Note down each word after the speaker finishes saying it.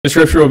The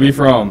scripture will be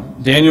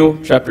from Daniel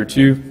chapter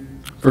 2,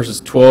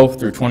 verses 12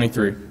 through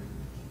 23.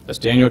 That's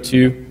Daniel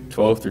 2,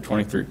 12 through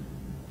 23.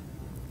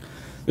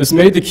 This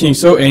made the king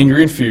so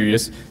angry and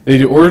furious that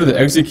he ordered the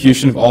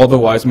execution of all the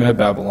wise men of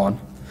Babylon.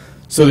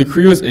 So the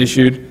decree was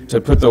issued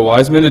to put the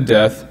wise men to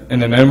death,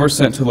 and the men were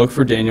sent to look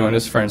for Daniel and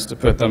his friends to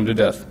put them to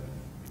death.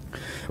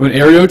 When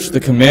Arioch, the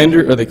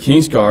commander of the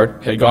king's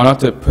guard, had gone out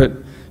to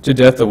put to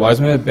death the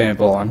wise men of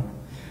Babylon,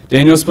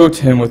 Daniel spoke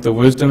to him with the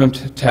wisdom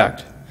and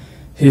tact.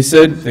 He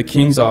said to the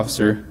king's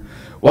officer,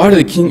 "Why did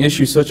the king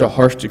issue such a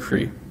harsh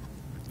decree?"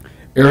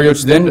 Arioch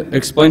then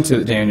explained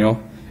to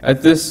Daniel.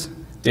 At this,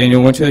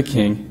 Daniel went to the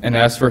king and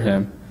asked for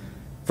him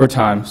for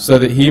time so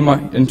that he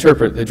might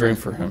interpret the dream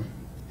for him.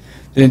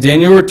 Then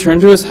Daniel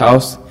returned to his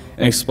house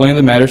and explained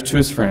the matters to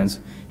his friends,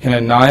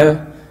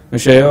 Hananiah,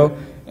 Mishael,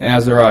 and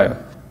Azariah.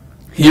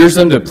 He urged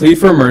them to plead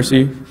for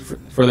mercy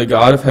for the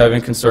God of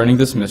heaven concerning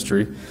this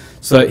mystery,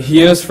 so that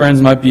he and his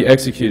friends might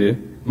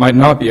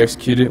not be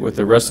executed with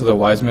the rest of the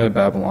wise men of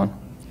Babylon.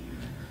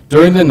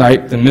 During the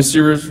night, the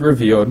mystery was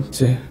revealed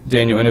to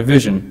Daniel in a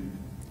vision.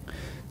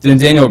 Then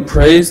Daniel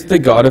praised the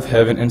God of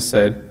heaven and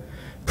said,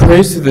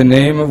 "Praise to the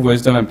name of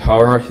wisdom and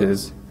power are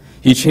his.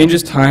 He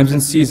changes times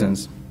and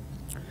seasons.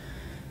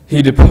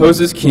 He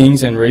deposes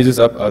kings and raises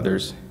up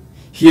others.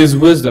 He is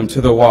wisdom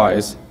to the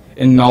wise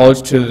and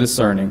knowledge to the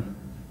discerning.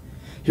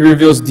 He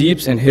reveals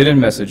deeps and hidden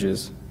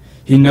messages.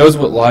 He knows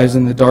what lies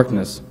in the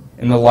darkness,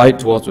 and the light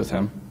dwells with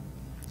him.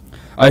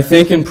 I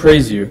thank and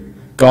praise you,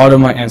 God of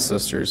my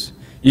ancestors.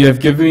 You have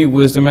given me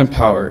wisdom and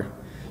power.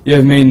 You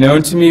have made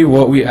known to me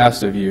what we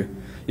asked of you.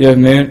 You have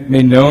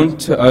made known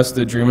to us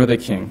the dream of the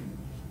king."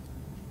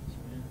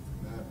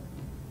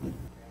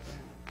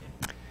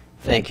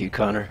 Thank you,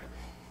 Connor.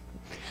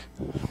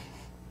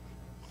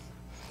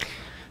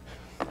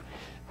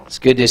 It's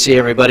good to see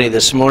everybody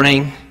this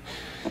morning.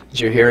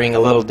 You're hearing a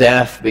little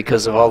deaf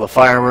because of all the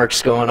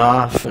fireworks going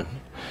off. And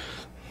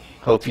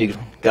hope you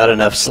got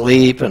enough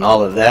sleep and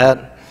all of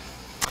that.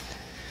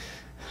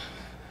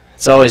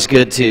 It's always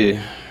good to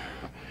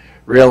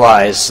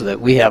realize that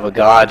we have a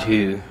God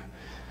who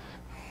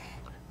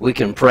we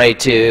can pray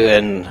to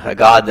and a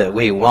God that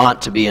we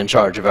want to be in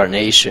charge of our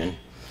nation.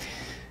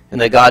 And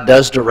that God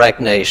does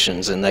direct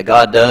nations, and that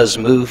God does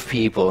move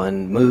people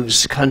and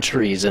moves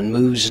countries and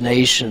moves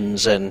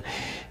nations, and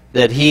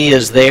that He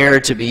is there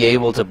to be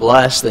able to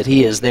bless, that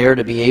He is there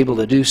to be able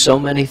to do so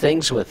many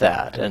things with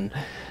that. And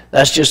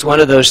that's just one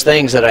of those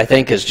things that I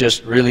think is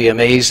just really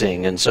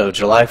amazing. And so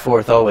July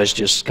 4th always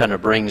just kind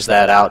of brings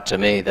that out to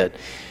me, that,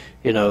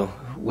 you know,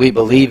 we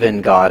believe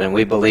in God and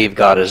we believe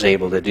God is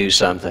able to do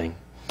something.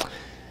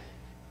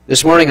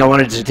 This morning I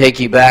wanted to take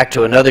you back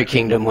to another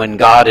kingdom when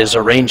God is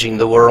arranging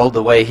the world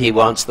the way He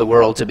wants the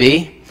world to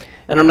be.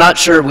 And I'm not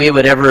sure we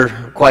would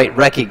ever quite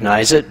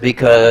recognize it,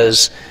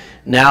 because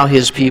now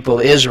His people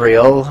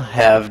Israel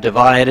have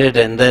divided,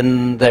 and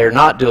then they're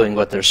not doing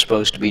what they're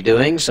supposed to be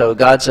doing. So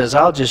God says,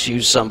 I'll just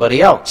use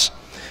somebody else.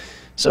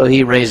 So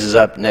He raises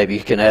up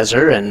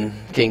Nebuchadnezzar, and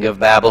king of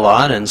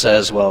Babylon, and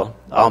says, well,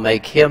 I'll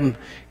make him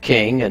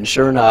king. And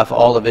sure enough,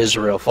 all of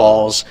Israel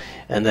falls,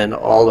 and then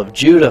all of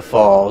Judah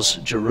falls.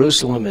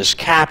 Jerusalem is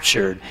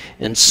captured,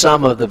 and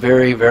some of the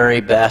very, very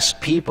best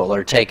people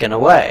are taken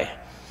away.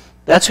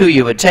 That's who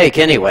you would take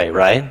anyway,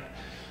 right?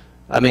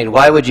 I mean,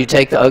 why would you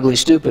take the ugly,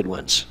 stupid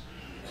ones?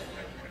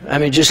 I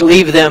mean, just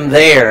leave them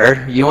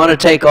there. You want to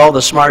take all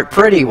the smart,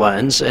 pretty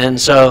ones. And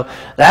so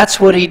that's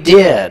what he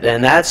did.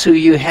 And that's who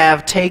you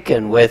have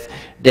taken with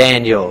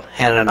Daniel,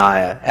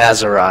 Hananiah,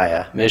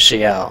 Azariah,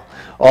 Mishael.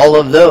 All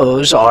of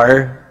those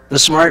are the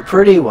smart,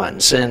 pretty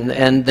ones.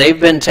 And they've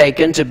been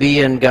taken to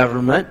be in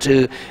government,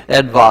 to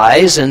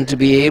advise, and to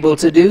be able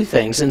to do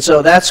things. And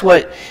so that's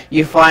what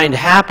you find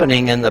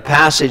happening in the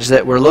passage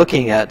that we're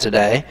looking at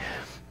today,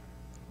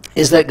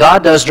 is that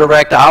God does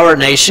direct our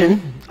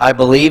nation. I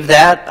believe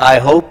that, I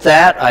hope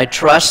that, I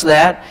trust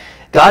that.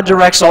 God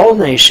directs all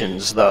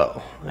nations,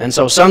 though. And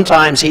so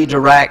sometimes He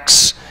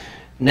directs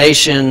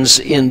nations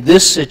in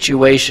this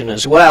situation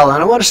as well.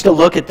 And I want us to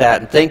look at that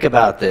and think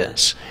about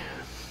this.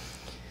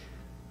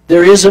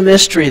 There is a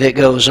mystery that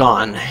goes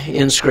on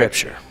in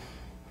Scripture.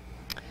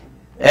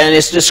 And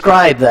it's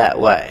described that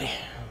way.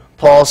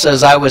 Paul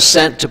says, I was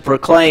sent to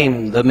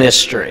proclaim the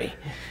mystery.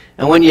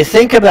 And when you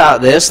think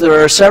about this,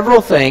 there are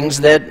several things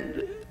that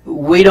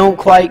we don't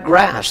quite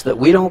grasp, that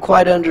we don't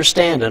quite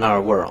understand in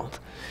our world.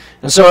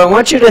 And so I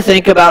want you to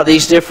think about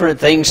these different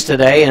things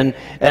today,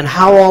 and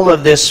how all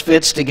of this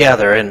fits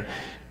together. And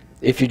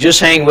if you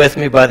just hang with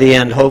me, by the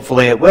end,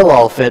 hopefully it will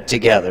all fit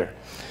together.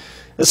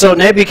 And so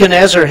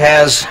Nebuchadnezzar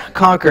has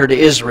conquered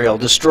Israel,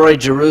 destroyed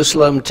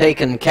Jerusalem,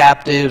 taken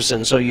captives,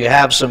 and so you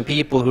have some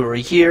people who are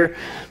here.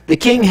 The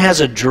king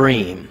has a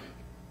dream.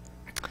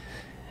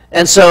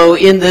 And so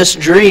in this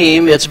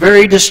dream, it's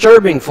very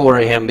disturbing for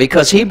him,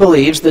 because he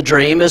believes the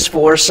dream is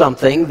for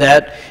something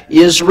that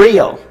is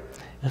real,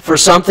 for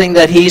something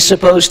that he's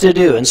supposed to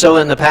do. And so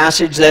in the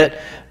passage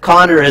that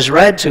Connor has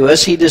read to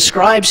us, he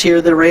describes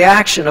here the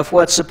reaction of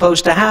what's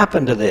supposed to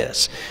happen to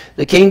this.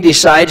 The king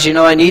decides, you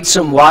know, I need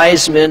some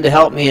wise men to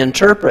help me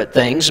interpret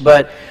things,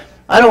 but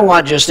I don't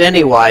want just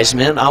any wise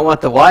men. I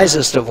want the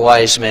wisest of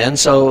wise men.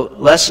 So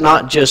let's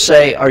not just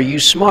say, are you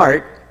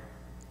smart?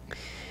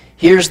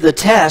 Here's the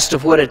test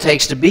of what it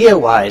takes to be a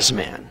wise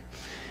man.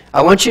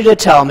 I want you to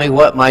tell me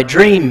what my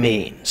dream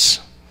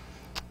means.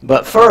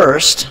 But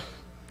first,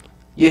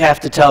 you have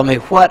to tell me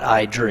what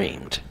I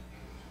dreamed.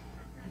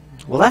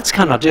 Well, that's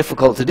kind of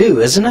difficult to do,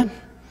 isn't it?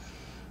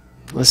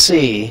 Let's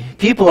see.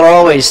 People are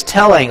always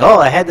telling, oh,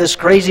 I had this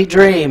crazy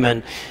dream,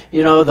 and,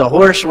 you know, the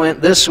horse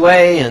went this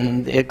way,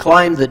 and it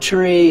climbed the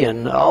tree,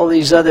 and all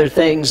these other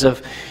things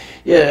of,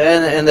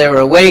 yeah, and they were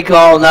awake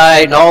all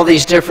night, and all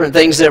these different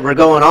things that were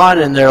going on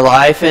in their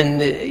life.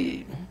 And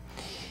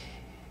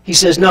he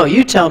says, no,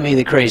 you tell me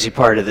the crazy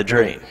part of the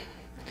dream.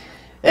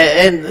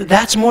 And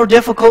that's more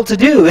difficult to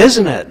do,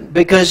 isn't it?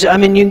 Because, I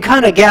mean, you can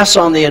kind of guess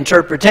on the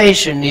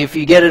interpretation. If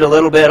you get it a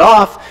little bit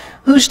off,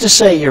 who's to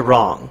say you're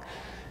wrong?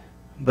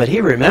 But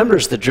he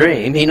remembers the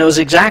dream. He knows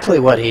exactly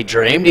what he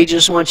dreamed. He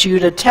just wants you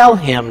to tell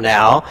him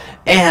now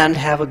and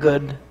have a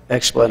good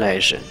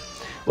explanation.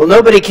 Well,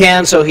 nobody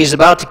can, so he's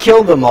about to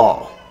kill them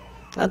all.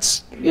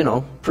 That's, you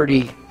know,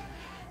 pretty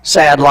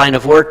sad line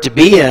of work to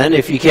be in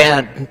if you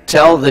can't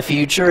tell the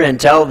future and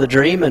tell the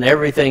dream and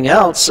everything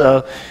else.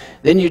 So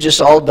then you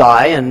just all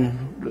die,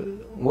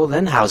 and, well,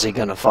 then how's he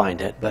going to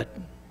find it? But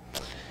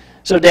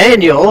so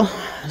Daniel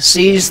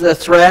sees the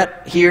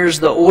threat, hears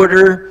the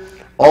order.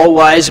 All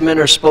wise men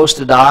are supposed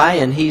to die,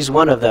 and he's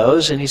one of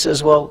those. And he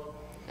says, well,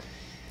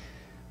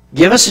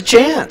 give us a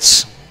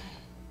chance.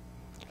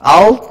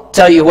 I'll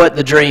tell you what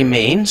the dream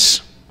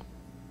means.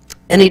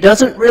 And he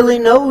doesn't really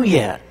know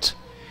yet.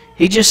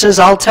 He just says,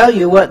 I'll tell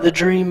you what the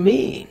dream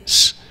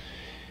means.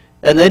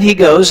 And then he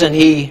goes and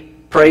he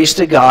prays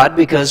to God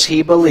because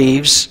he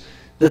believes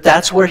that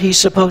that's where he's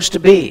supposed to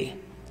be.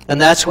 And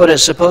that's what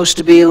it's supposed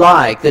to be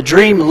like. The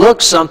dream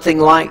looks something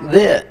like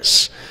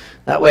this.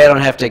 That way I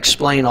don't have to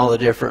explain all the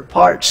different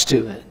parts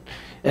to it.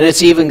 And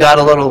it's even got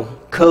a little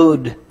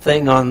code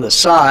thing on the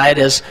side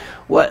as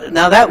what.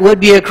 Now that would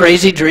be a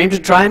crazy dream to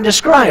try and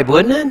describe,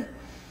 wouldn't it?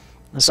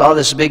 I saw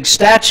this big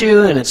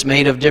statue, and it's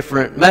made of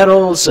different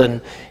metals, and,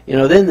 you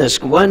know, then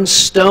this one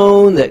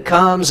stone that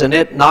comes and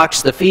it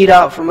knocks the feet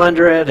out from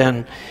under it,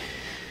 and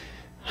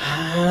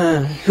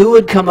who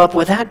would come up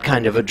with that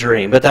kind of a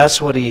dream? But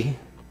that's what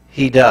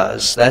he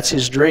does. That's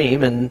his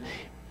dream, and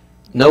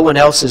no one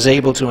else is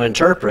able to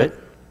interpret.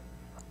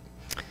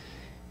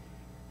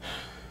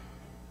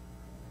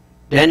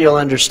 Daniel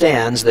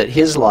understands that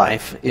his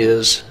life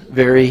is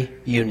very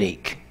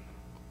unique.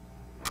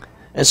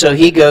 And so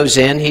he goes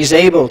in, he's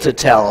able to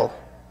tell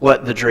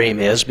what the dream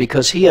is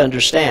because he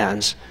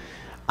understands,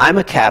 I'm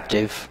a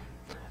captive,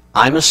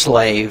 I'm a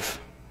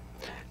slave,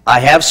 I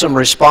have some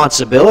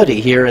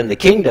responsibility here in the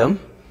kingdom,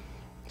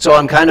 so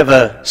I'm kind of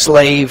a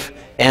slave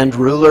and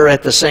ruler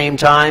at the same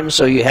time,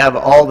 so you have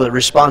all the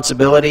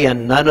responsibility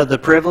and none of the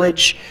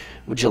privilege.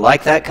 Would you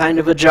like that kind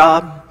of a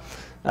job?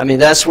 I mean,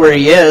 that's where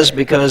he is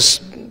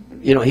because,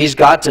 you know, he's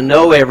got to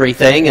know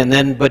everything, and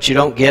then, but you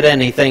don't get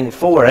anything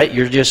for it.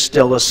 You're just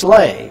still a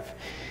slave.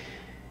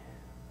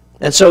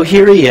 And so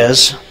here he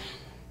is.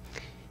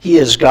 He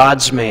is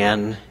God's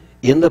man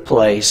in the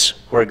place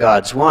where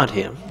God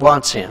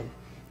wants him,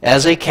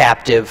 as a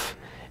captive,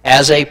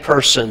 as a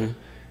person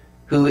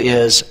who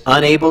is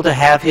unable to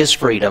have his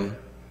freedom,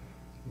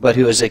 but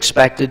who is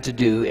expected to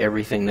do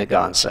everything that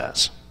God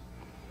says.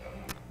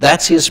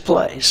 That's his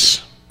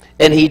place.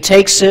 And he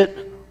takes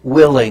it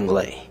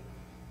willingly.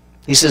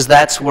 He says,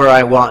 that's where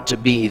I want to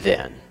be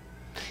then.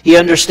 He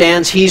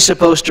understands he's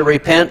supposed to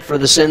repent for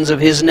the sins of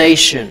his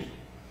nation.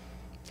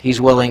 He's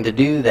willing to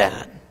do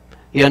that.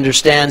 He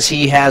understands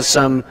he has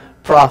some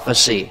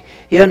prophecy.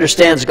 He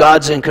understands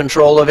God's in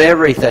control of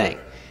everything.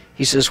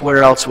 He says,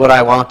 where else would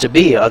I want to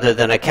be other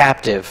than a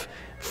captive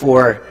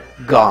for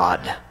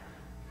God?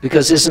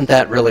 Because isn't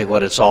that really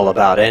what it's all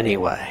about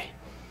anyway?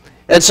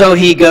 And so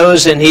he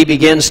goes and he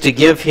begins to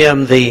give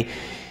him the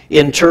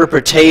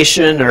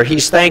interpretation, or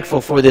he's thankful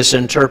for this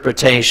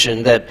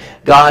interpretation, that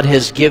God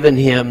has given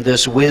him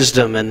this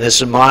wisdom and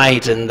this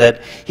might, and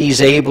that he's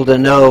able to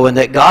know, and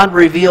that God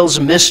reveals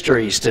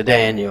mysteries to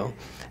Daniel.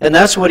 And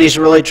that's what he's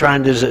really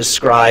trying to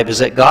describe, is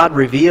that God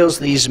reveals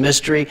these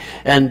mysteries,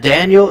 and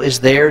Daniel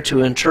is there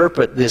to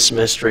interpret this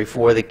mystery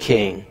for the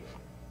king.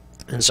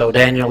 And so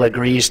Daniel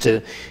agrees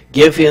to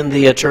give him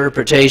the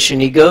interpretation.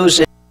 He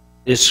goes in,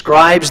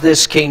 describes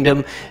this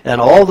kingdom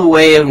and all the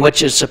way in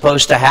which it's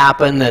supposed to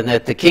happen, and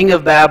that the king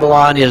of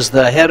Babylon is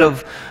the head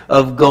of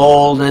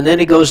gold, and then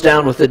he goes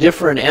down with the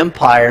different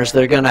empires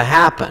that are going to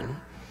happen.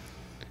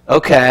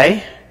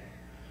 Okay.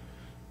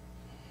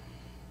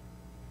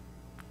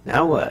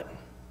 Now what?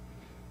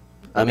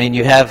 I mean,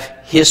 you have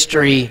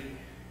history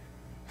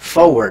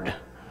forward.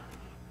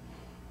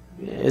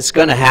 It's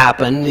going to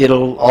happen.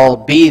 It'll all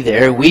be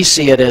there. We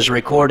see it as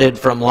recorded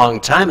from a long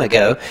time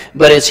ago,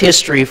 but it's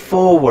history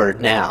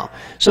forward now.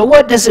 So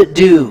what does it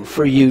do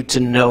for you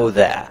to know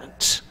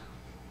that?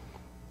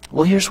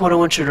 Well, here's what I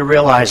want you to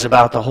realize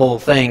about the whole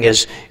thing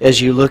as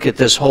you look at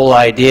this whole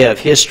idea of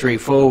history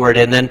forward,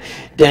 and then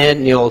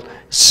Daniel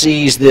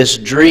sees this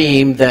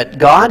dream that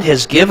God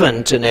has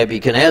given to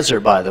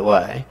Nebuchadnezzar, by the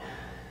way.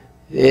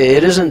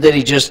 It isn't that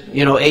he just,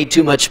 ate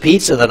too much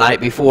pizza the night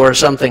before or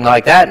something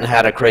like that and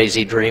had a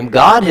crazy dream.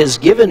 God has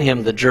given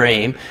him the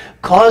dream,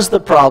 caused the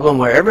problem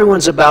where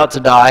everyone's about to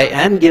die,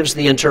 and gives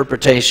the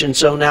interpretation.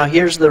 So now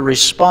here's the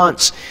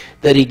response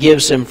that he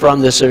gives him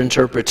from this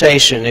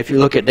interpretation. If you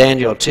look at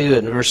Daniel 2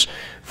 and verse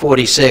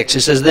 46,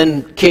 it says,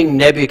 "Then King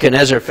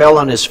Nebuchadnezzar fell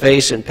on his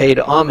face and paid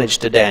homage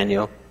to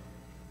Daniel,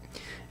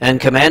 and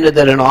commanded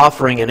that an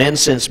offering and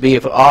incense be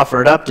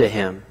offered up to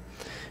him.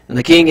 And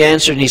the king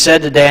answered, and he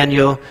said to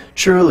Daniel,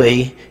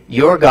 Truly,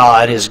 your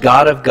God is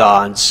God of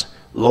gods,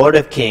 Lord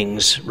of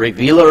kings,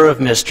 revealer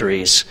of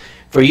mysteries,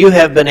 for you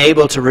have been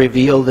able to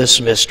reveal this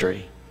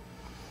mystery."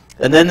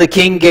 And then the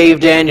king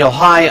gave Daniel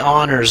high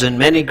honors and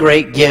many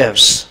great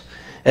gifts,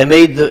 and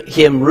made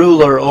him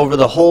ruler over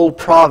the whole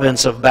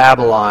province of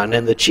Babylon,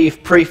 and the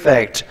chief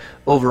prefect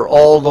over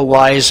all the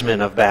wise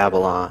men of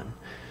Babylon.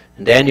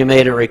 And Daniel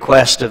made a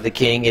request of the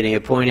king, and he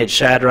appointed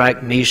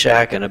Shadrach,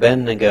 Meshach, and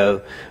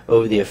Abednego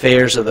over the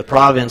affairs of the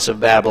province of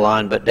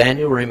Babylon, but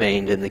Daniel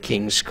remained in the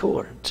king's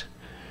court.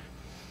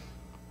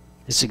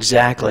 It's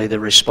exactly the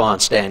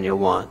response Daniel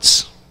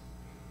wants.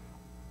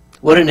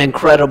 What an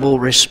incredible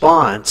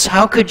response.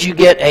 How could you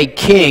get a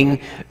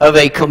king of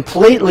a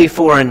completely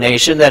foreign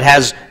nation that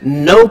has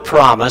no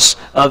promise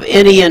of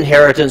any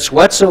inheritance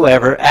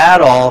whatsoever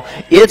at all?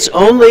 Its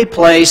only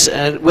place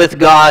with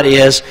God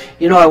is,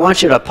 I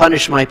want you to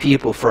punish my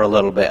people for a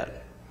little bit.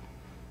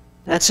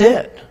 That's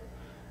it.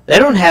 They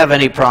don't have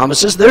any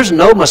promises. There's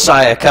no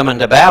Messiah coming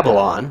to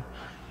Babylon.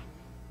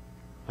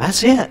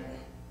 That's it.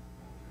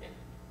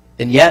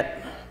 And yet,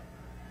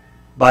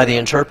 by the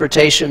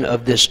interpretation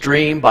of this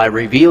dream, by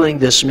revealing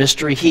this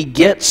mystery, he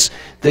gets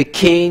the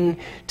king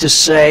to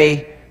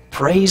say,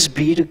 "Praise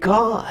be to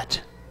God."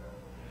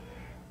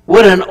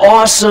 What an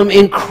awesome,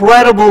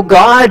 incredible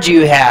God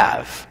you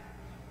have.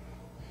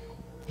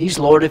 He's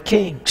Lord of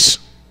kings.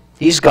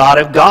 He's God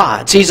of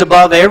gods. He's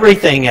above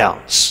everything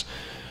else.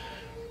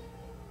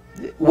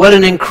 What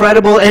an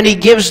incredible, and he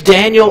gives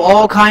Daniel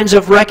all kinds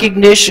of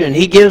recognition.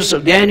 He gives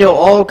Daniel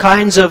all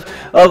kinds of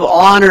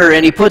honor,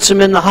 and he puts him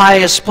in the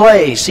highest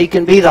place. He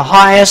can be the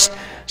highest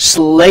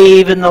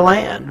slave in the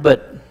land,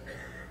 but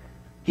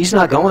he's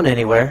not going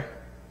anywhere.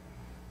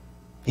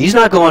 He's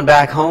not going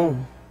back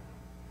home.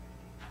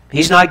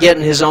 He's not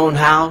getting his own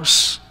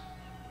house.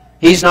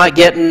 He's not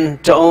getting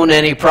to own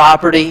any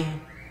property.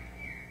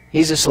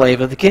 He's a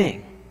slave of the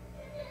king.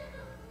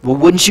 Well,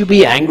 wouldn't you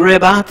be angry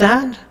about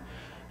that?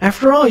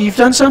 After all, you've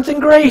done something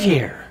great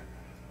here.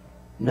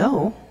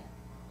 No.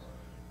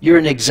 You're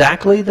in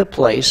exactly the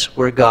place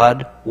where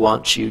God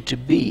wants you to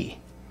be.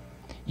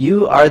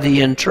 You are the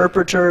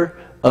interpreter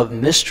of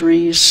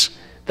mysteries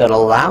that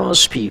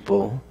allows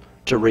people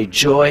to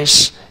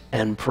rejoice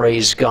and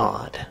praise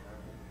God.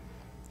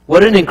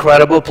 What an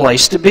incredible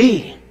place to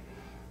be.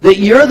 That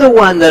you're the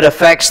one that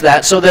affects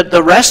that, so that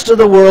the rest of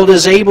the world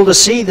is able to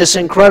see this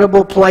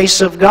incredible place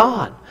of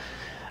God.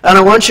 And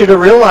I want you to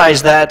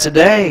realize that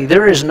today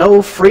there is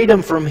no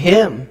freedom from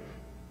him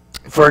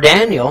for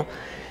Daniel,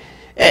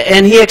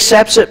 and he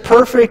accepts it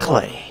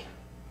perfectly.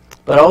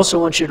 But I also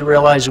want you to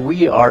realize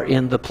we are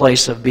in the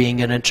place of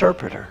being an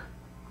interpreter.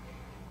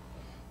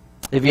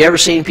 Have you ever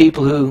seen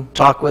people who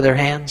talk with their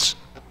hands?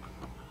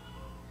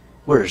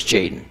 Where's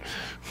Jaden?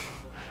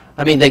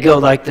 I mean, they go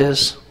like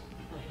this.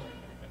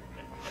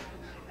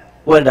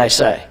 What did I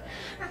say?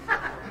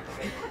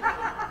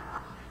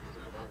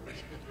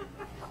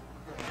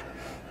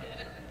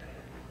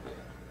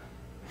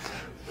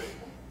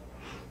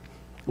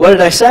 What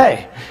did I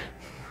say?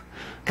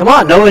 Come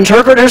on, no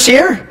interpreters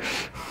here?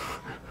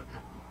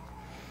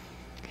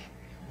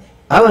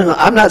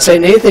 I'm not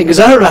saying anything because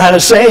I don't know how to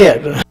say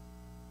it.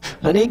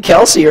 I need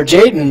Kelsey or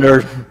Jaden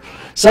or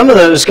some of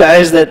those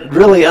guys that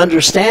really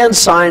understand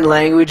sign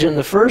language in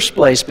the first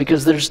place,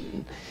 because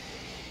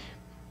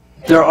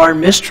there are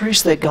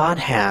mysteries that God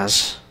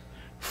has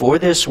for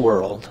this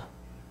world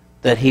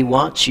that he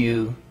wants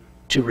you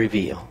to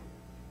reveal.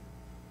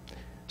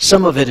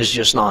 Some of it is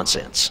just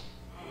nonsense,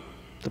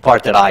 the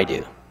part that I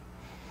do.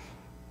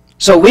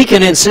 So we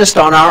can insist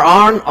on our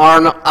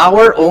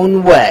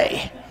own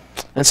way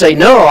and say,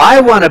 no, I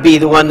want to be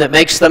the one that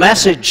makes the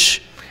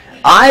message.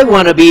 I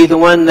want to be the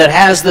one that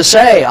has the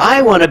say.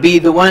 I want to be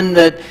the one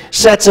that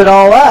sets it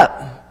all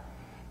up.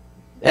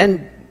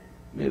 And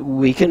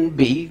we can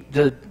be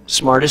the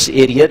smartest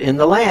idiot in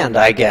the land,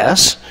 I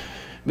guess,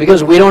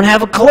 because we don't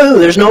have a clue.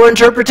 There's no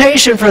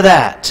interpretation for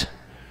that.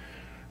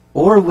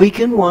 Or we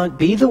can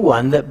be the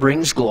one that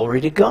brings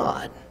glory to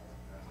God.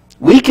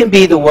 We can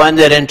be the one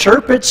that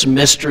interprets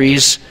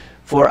mysteries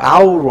for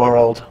our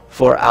world,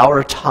 for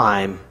our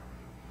time.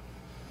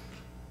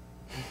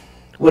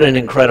 What an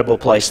incredible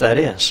place that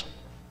is.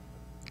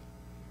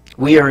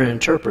 We are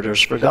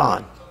interpreters for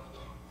God.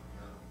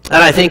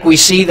 And I think we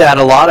see that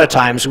a lot of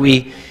times.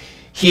 We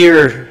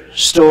hear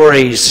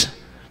stories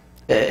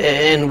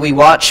and we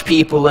watch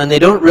people and they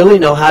don't really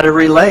know how to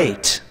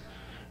relate.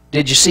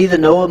 Did you see the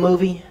Noah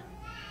movie?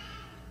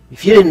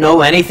 If you didn't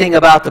know anything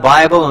about the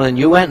Bible and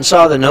you went and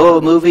saw the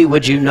Noah movie,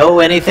 would you know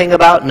anything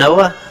about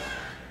Noah?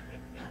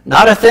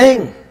 Not a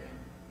thing.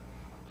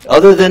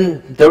 other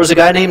than there was a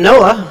guy named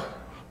Noah,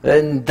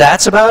 and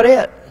that's about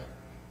it.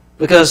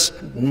 Because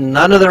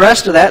none of the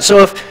rest of that. So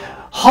if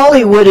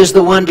Hollywood is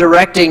the one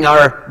directing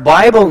our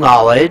Bible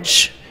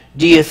knowledge,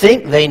 do you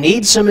think they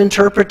need some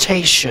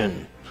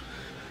interpretation?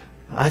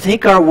 I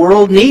think our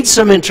world needs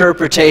some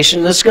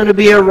interpretation that's going to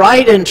be a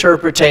right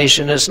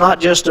interpretation. It's not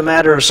just a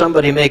matter of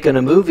somebody making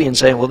a movie and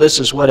saying, well, this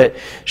is what it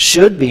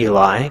should be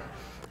like.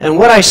 And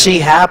what I see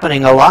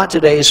happening a lot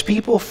today is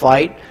people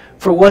fight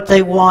for what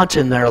they want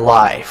in their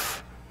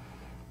life.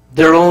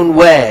 Their own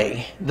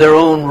way, their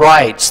own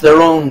rights,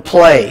 their own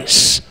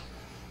place.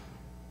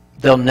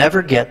 They'll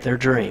never get their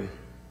dream.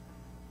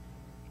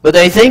 But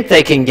they think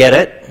they can get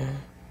it.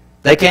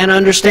 They can't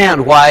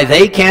understand why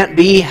they can't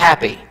be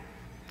happy.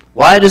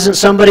 Why doesn't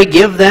somebody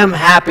give them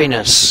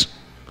happiness?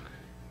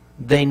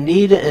 They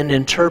need an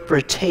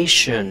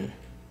interpretation,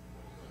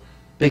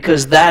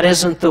 because that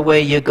isn't the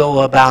way you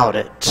go about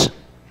it.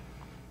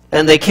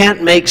 And they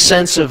can't make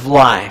sense of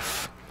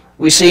life.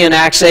 We see in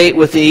Acts 8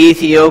 with the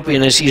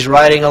Ethiopian, as he's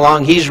riding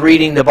along, he's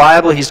reading the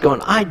Bible, he's going,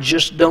 I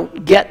just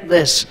don't get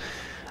this.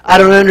 I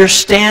don't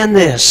understand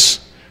this.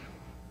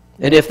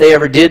 And if they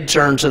ever did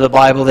turn to the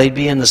Bible, they'd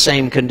be in the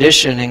same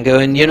condition and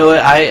going, you know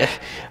what,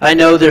 I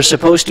know there's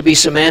supposed to be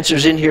some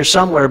answers in here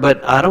somewhere,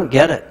 but I don't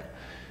get it.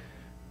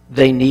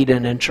 They need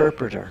an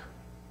interpreter.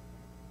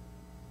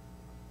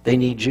 They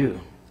need you.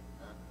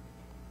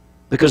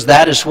 Because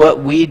that is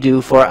what we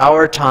do for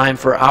our time,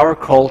 for our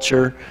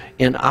culture,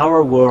 in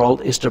our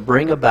world, is to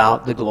bring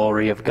about the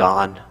glory of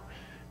God.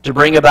 To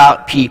bring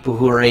about people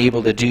who are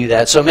able to do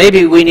that. So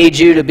maybe we need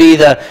you to be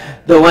the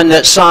one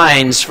that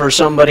signs for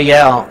somebody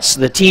else.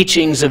 The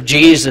teachings of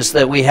Jesus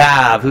that we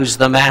have, who's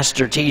the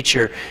master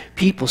teacher.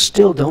 People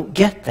still don't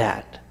get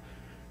that.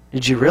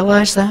 Did you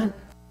realize that?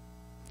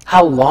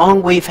 How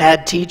long we've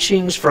had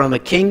teachings from a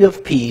King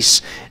of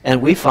Peace,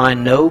 and we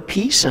find no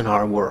peace in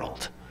our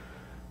world.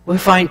 We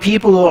find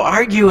people who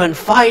argue and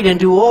fight and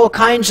do all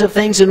kinds of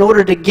things in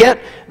order to get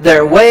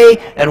their way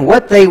and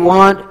what they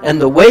want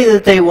and the way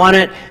that they want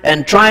it,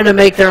 and trying to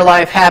make their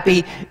life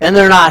happy, and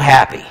they're not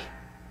happy.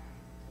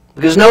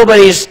 Because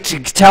nobody's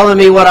telling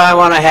me what I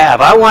want to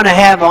have. I want to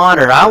have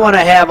honor. I want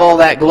to have all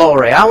that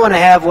glory. I want to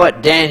have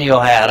what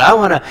Daniel had. I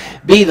want to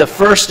be the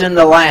first in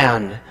the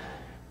land.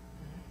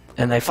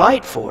 And they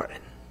fight for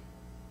it.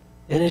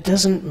 And it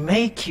doesn't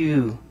make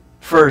you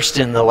first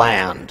in the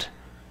land.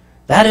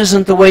 That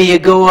isn't the way you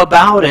go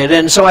about it.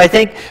 And so I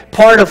think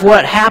part of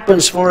what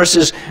happens for us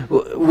is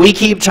we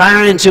keep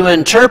trying to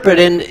interpret,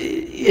 and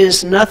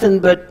is nothing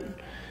but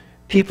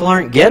people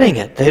aren't getting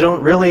it. They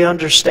don't really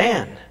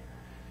understand.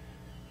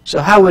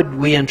 So how would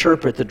we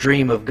interpret the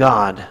dream of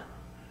God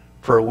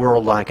for a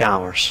world like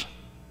ours?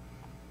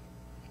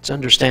 It's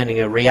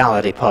understanding a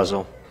reality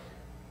puzzle.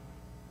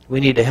 We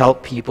need to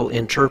help people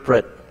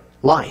interpret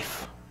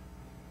life.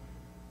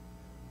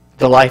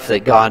 The life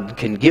that God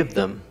can give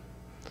them.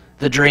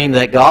 The dream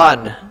that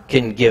God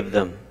can give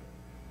them.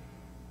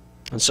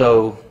 And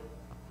so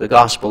the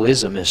gospel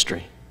is a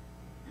mystery,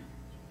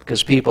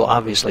 because people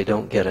obviously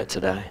don't get it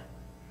today.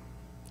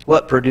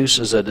 What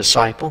produces a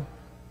disciple?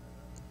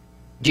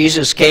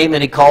 Jesus came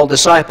and he called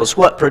disciples.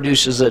 What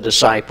produces a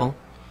disciple?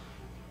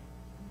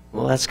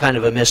 Well, that's kind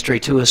of a mystery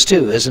to us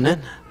too, isn't it?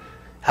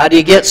 How do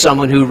you get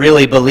someone who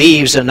really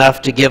believes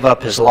enough to give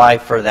up his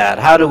life for that?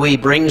 How do we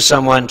bring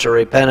someone to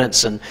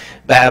repentance and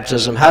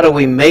baptism? How do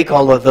we make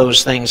all of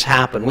those things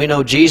happen? We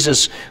know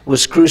Jesus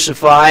was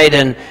crucified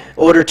in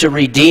order to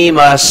redeem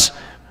us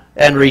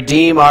and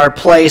redeem our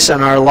place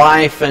in our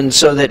life, and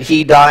so that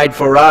he died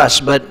for us.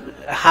 But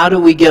how do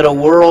we get a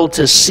world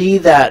to see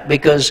that?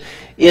 Because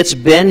it's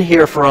been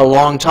here for a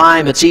long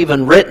time. It's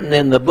even written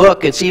in the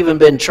book. It's even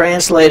been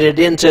translated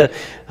into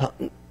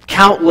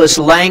countless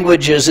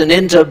languages, and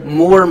into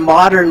more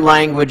modern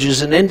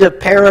languages, and into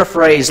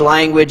paraphrase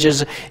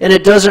languages. And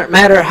it doesn't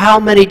matter how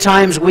many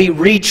times we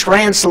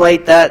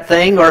retranslate that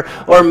thing, or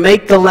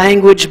make the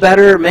language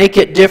better, make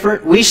it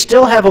different, we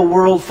still have a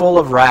world full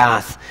of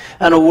wrath,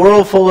 and a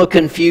world full of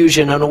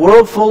confusion, and a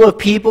world full of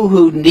people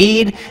who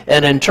need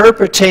an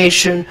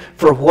interpretation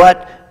for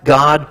what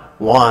God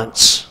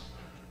wants.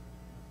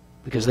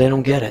 Because they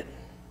don't get it.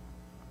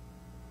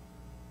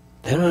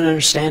 They don't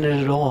understand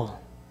it at all.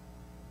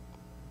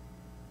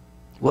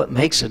 What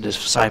makes a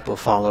disciple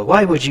follow?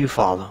 Why would you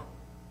follow?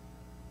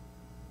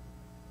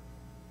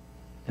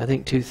 I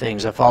think two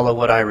things. I follow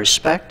what I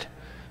respect.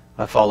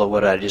 I follow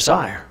what I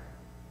desire.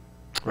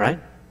 Right?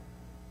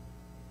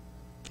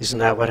 Isn't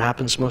that what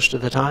happens most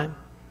of the time?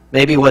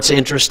 Maybe what's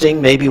interesting,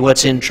 maybe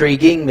what's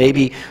intriguing,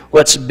 maybe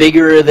what's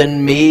bigger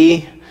than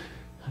me.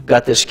 I've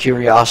got this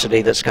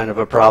curiosity that's kind of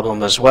a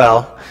problem as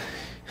well.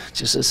 It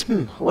just says,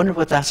 I wonder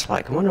what that's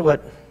like. I wonder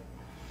what...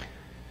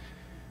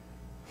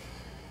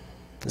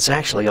 It's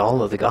actually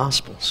all of the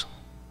Gospels.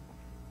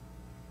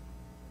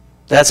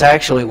 That's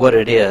actually what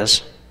it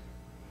is.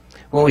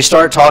 When we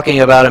start talking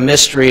about a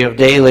mystery of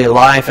daily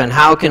life, and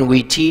how can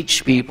we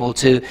teach people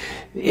to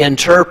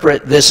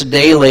interpret this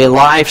daily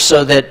life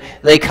so that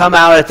they come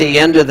out at the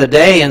end of the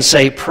day and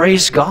say,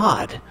 praise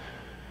God.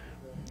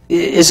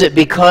 Is it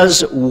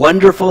because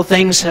wonderful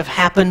things have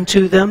happened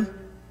to them?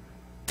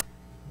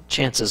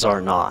 Chances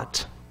are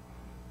not.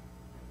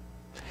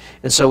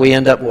 And so we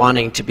end up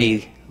wanting to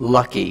be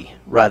lucky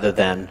rather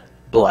than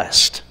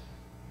blessed.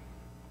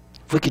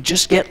 If we could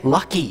just get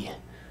lucky,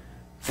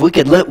 if we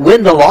could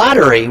win the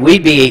lottery,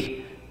 we'd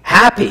be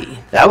happy.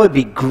 That would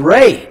be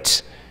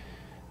great.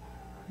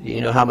 You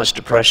know how much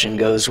depression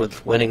goes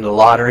with winning the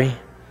lottery?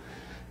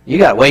 You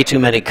got way too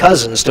many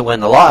cousins to win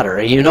the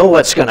lottery. You know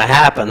what's going to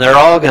happen. They're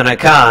all going to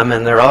come,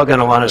 and they're all going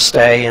to want to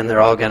stay, and they're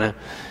all going to...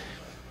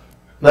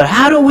 But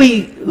how do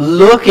we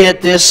look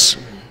at this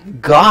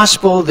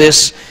gospel,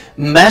 this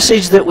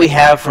message that we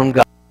have from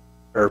God,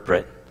 and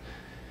interpret?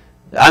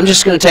 I'm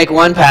just going to take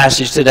one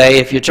passage today.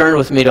 If you turn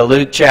with me to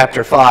Luke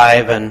chapter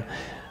 5, and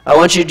I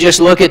want you to just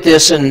look at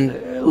this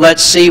and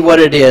let's see what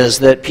it is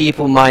that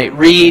people might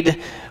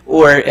read,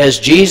 or as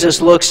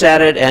Jesus looks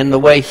at it and the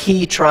way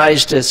he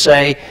tries to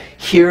say,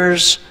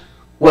 here's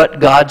what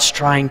God's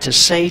trying to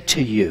say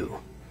to you.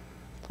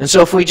 And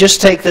so if we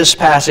just take this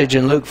passage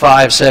in Luke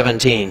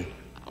 5:17,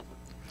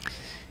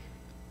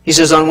 he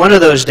says, on one of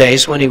those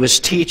days when he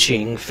was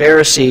teaching,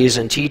 Pharisees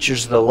and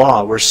teachers of the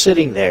law were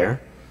sitting there,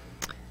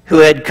 who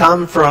had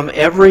come from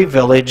every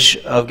village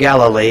of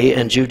Galilee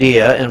and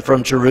Judea and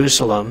from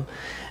Jerusalem,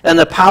 and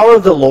the power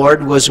of the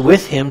Lord was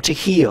with him to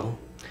heal.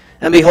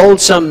 And behold,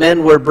 some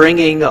men were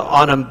bringing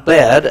on a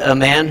bed a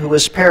man who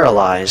was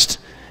paralyzed,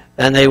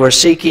 and they were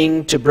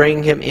seeking to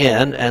bring him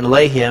in and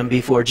lay him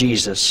before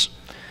Jesus.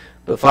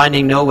 But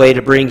finding no way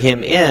to bring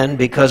him in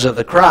because of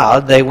the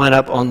crowd, they went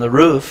up on the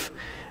roof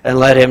and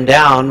let him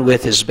down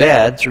with his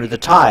bed through the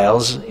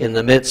tiles in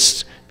the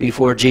midst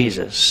before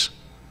Jesus.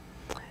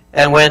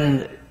 And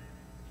when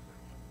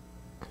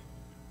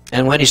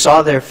he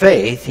saw their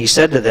faith, he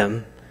said to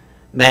them,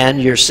 "Man,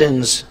 your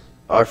sins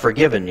are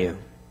forgiven you."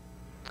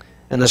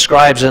 And the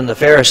scribes and the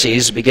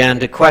Pharisees began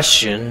to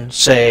question,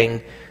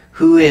 saying,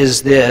 "Who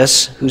is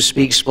this who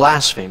speaks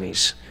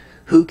blasphemies?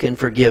 Who can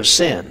forgive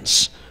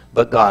sins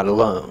but God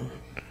alone?"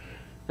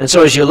 And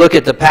so as you look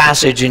at the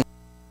passage and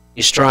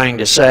he's trying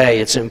to say,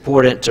 it's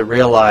important to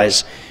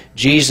realize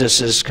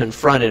Jesus is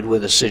confronted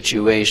with a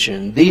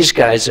situation. These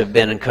guys have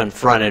been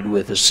confronted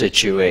with a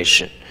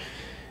situation.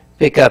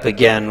 Pick up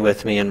again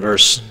with me in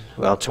verse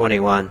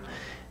 21.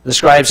 The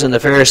scribes and the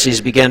Pharisees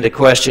began to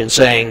question,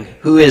 saying,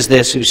 "Who is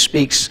this who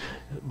speaks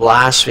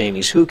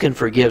blasphemies? Who can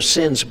forgive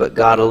sins but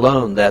God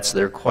alone?" That's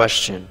their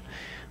question.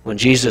 When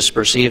Jesus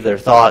perceived their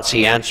thoughts,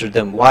 he answered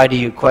them, "Why do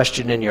you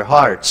question in your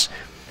hearts?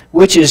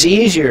 Which is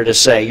easier to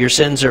say, 'Your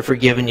sins are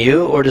forgiven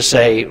you,' or to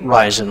say,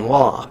 'Rise and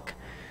walk'?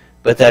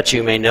 But that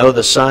you may know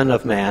the Son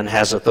of Man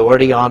has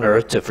authority on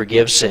earth to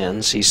forgive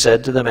sins," he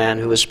said to the man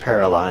who was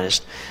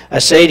paralyzed, "I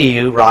say to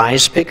you,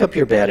 rise, pick up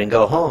your bed, and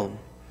go home."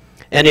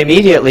 And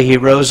immediately he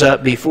rose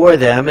up before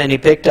them, and he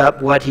picked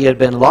up what he had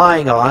been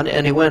lying on,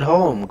 and he went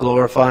home,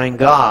 glorifying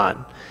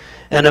God.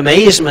 And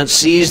amazement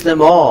seized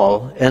them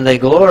all, and they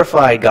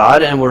glorified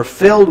God and were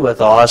filled with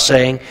awe,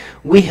 saying,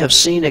 "We have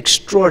seen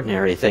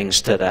extraordinary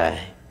things today."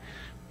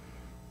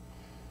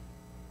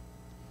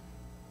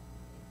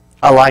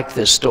 I like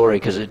this story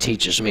because it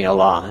teaches me a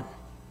lot.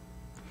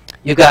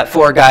 You've got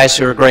four guys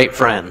who are great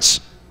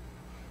friends.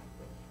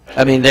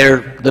 I mean,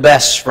 they're the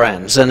best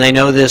friends, and they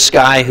know this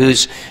guy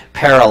who's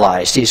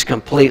paralyzed. He's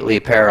completely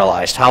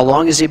paralyzed. How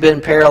long has he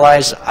been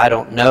paralyzed? I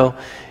don't know.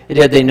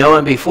 Did they know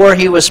him before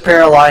he was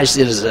paralyzed?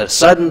 It is a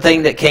sudden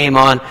thing that came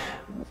on.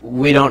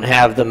 We don't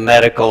have the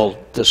medical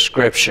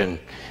description.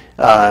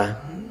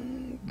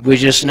 We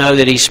just know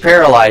that he's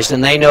paralyzed,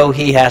 and they know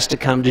he has to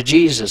come to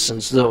Jesus,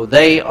 and so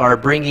they are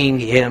bringing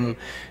him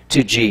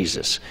to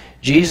Jesus.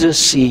 Jesus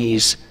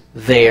sees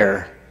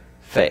their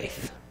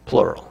faith,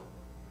 plural.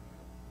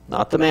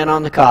 Not the man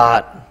on the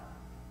cot,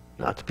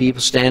 not the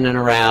people standing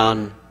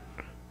around.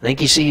 I think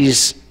he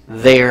sees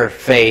their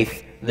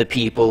faith, the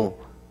people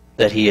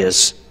that he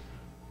is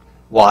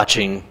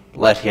watching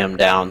let him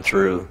down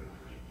through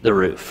the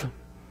roof.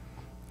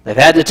 They've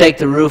had to take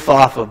the roof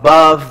off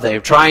above. They're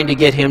trying to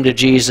get him to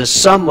Jesus,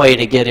 some way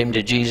to get him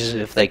to Jesus.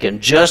 If they can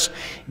just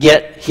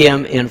get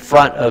him in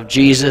front of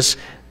Jesus,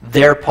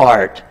 their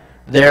part,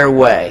 their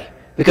way.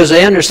 Because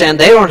they understand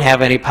they don't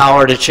have any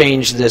power to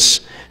change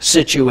this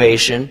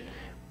situation.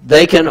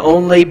 They can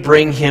only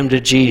bring him to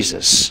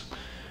Jesus.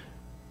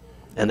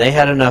 And they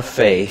had enough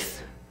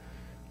faith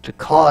to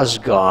cause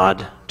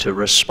God to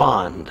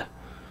respond.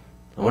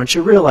 I want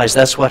you to realize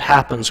that's what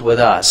happens with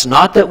us.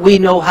 Not that we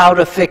know how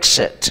to fix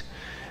it.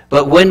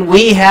 But when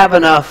we have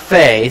enough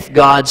faith,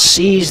 God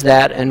sees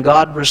that and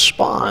God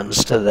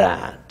responds to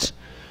that.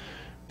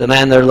 The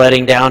man they're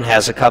letting down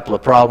has a couple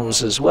of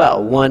problems as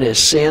well. One is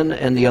sin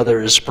and the other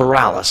is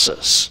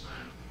paralysis.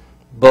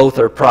 Both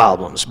are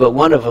problems, but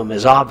one of them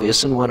is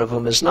obvious and one of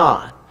them is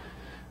not.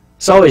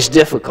 It's always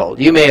difficult.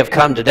 You may have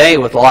come today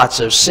with lots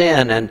of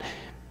sin, and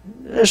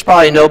there's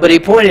probably nobody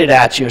pointed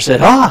at you and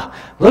said,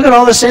 look at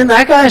all the sin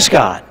that guy's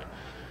got.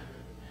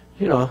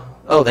 You know,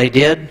 oh, they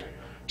did?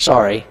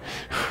 Sorry.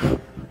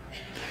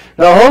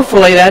 Well,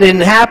 hopefully that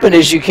didn't happen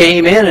as you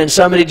came in and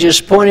somebody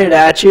just pointed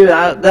at you.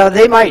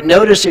 They might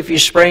notice if you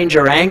sprained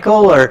your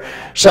ankle or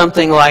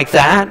something like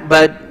that,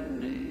 but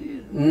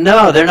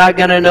no, they're not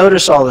going to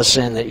notice all the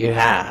sin that you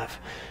have.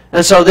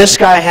 And so this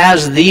guy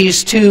has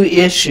these two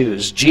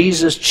issues.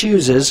 Jesus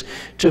chooses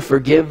to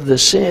forgive the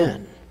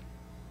sin.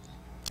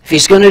 If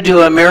he's going to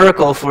do a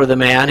miracle for the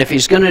man, if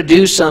he's going to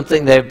do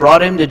something, they've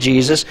brought him to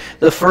Jesus,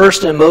 the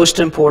first and most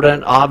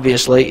important,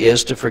 obviously,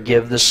 is to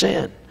forgive the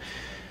sin.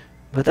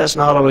 But that's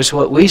not always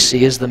what we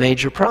see as the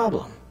major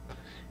problem.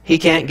 He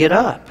can't get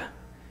up.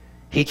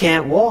 He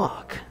can't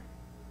walk.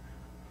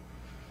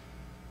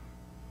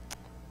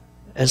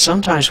 And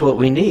sometimes what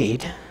we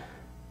need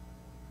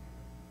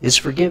is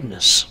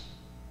forgiveness.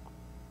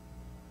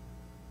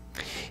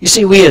 You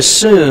see, we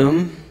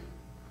assume,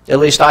 at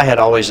least I had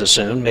always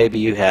assumed, maybe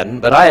you hadn't,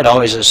 but I had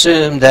always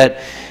assumed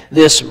that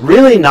this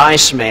really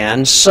nice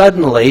man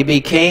suddenly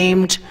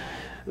became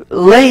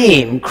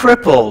lame,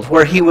 crippled,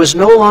 where he was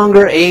no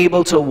longer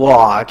able to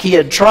walk. He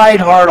had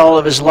tried hard all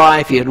of his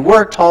life. He had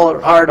worked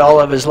hard all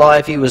of his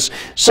life. He was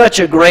such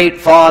a great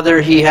father.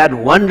 He had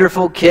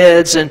wonderful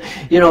kids, and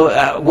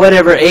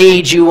whatever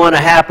age you want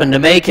to happen to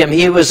make him,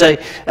 he was a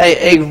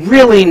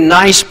really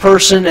nice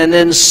person, and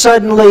then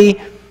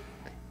suddenly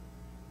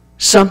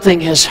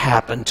something has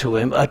happened to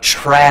him, a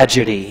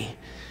tragedy.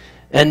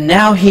 And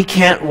now he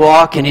can't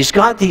walk, and he's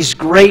got these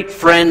great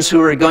friends who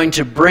are going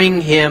to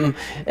bring him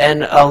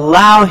and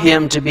allow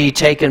him to be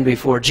taken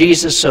before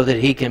Jesus so that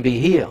he can be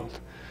healed.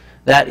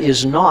 That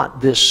is not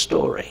this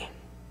story.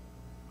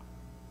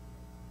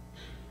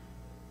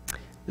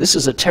 This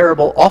is a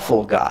terrible,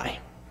 awful guy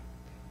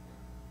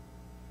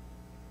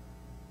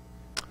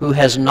who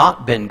has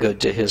not been good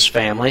to his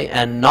family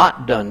and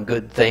not done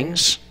good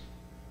things.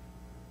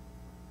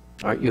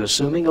 Aren't you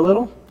assuming a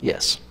little?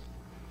 Yes.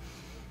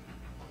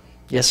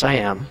 Yes, I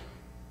am.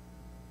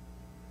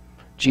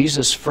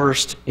 Jesus'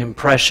 first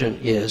impression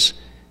is,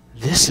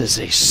 this is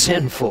a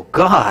sinful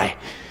guy.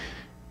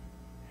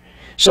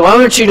 So I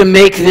want you to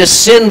make this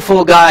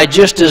sinful guy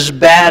just as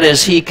bad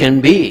as he can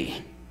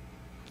be.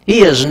 He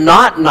is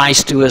not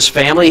nice to his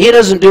family. He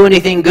doesn't do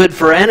anything good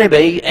for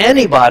anybody,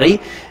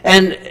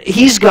 and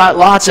he's got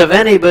lots of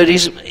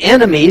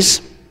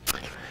enemies.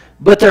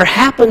 But there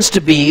happens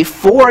to be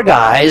 4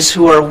 guys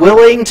who are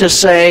willing to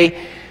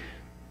say,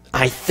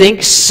 I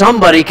think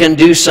somebody can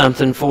do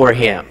something for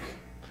him.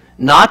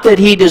 Not that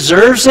he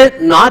deserves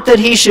it, not that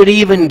he should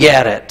even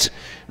get it.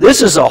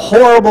 This is a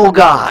horrible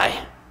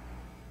guy.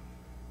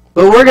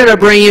 But we're going to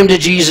bring him to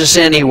Jesus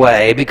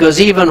anyway,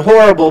 because even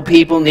horrible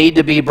people need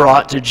to be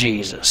brought to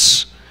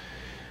Jesus.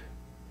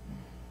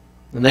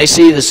 And they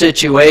see the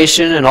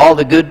situation, and all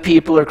the good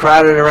people are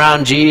crowded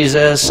around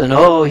Jesus, and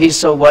oh, he's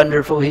so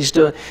wonderful, he's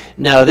doing...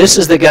 No, this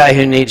is the guy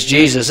who needs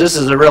Jesus. This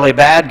is a really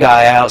bad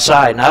guy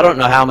outside, and I don't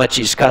know how much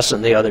he's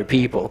cussing the other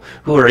people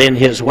who are in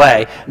his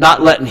way,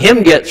 not letting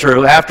him get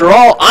through. After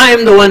all,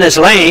 I'm the one that's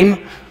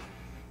lame.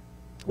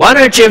 Why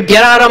don't you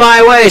get out of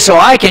my way so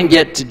I can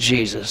get to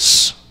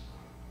Jesus?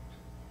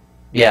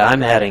 Yeah,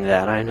 I'm adding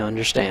that, I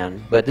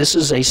understand. But this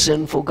is a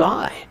sinful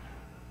guy.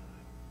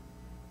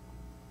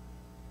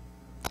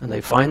 And they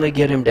finally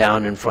get him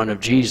down in front of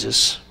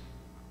Jesus.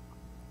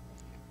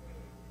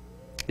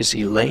 Is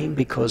he lame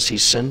because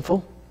he's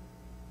sinful?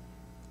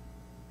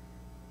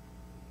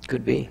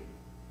 Could be.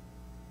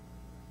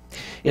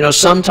 You know,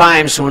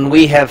 sometimes when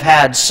we have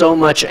had so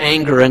much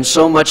anger and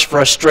so much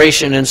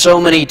frustration and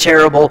so many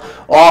terrible,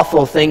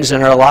 awful things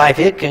in our life,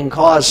 it can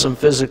cause some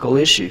physical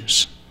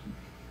issues.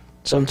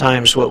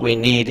 Sometimes what we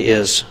need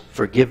is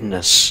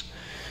forgiveness.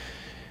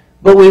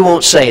 But we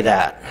won't say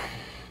that.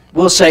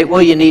 We'll say,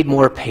 well, you need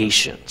more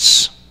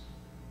patience.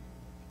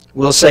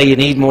 We'll say you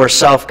need more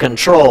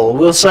self-control.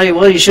 We'll say,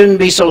 well, you shouldn't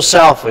be so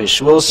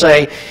selfish. We'll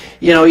say,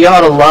 you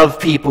ought to love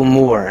people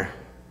more.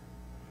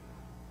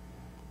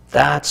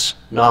 That's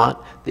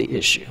not the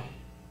issue.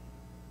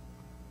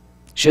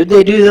 Should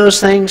they do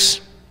those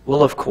things?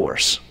 Well, of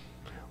course.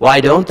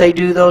 Why don't they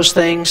do those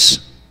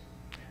things?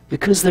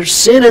 Because there's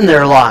sin in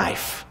their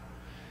life.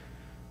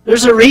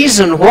 There's a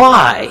reason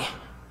why.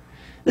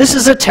 This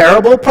is a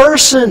terrible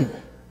person.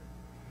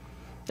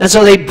 And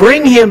so they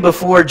bring him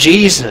before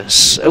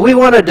Jesus. We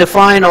want to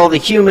define all the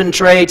human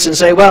traits and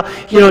say, well,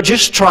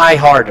 just try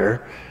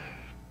harder.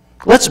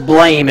 Let's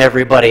blame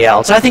everybody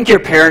else. I think your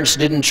parents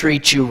didn't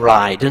treat you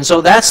right. And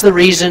so that's the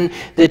reason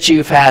that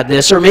you've had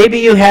this. Or maybe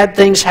you had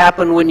things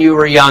happen when you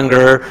were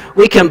younger.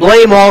 We can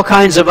blame all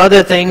kinds of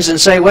other things and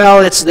say,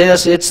 well, it's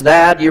this, it's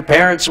that. Your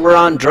parents were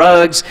on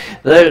drugs.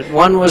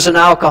 One was an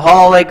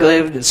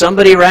alcoholic.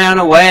 Somebody ran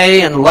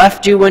away and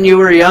left you when you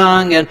were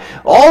young. And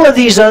all of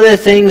these other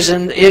things.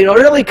 And it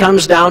really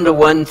comes down to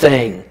one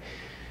thing.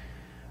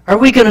 Are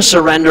we going to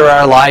surrender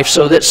our life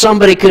so that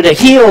somebody could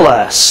heal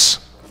us?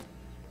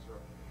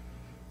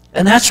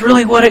 And that's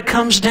really what it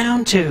comes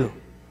down to.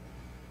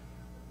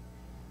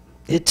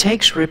 It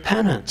takes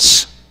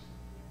repentance.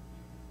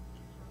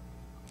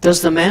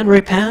 Does the man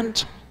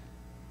repent?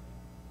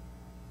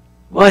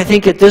 Well, I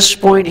think at this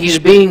point he's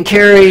being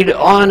carried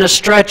on a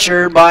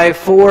stretcher by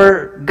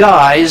 4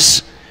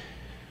 guys.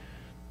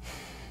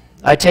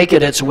 I take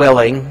it it's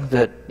willing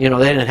that, they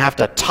didn't have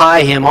to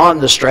tie him on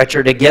the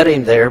stretcher to get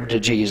him there to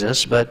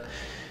Jesus, and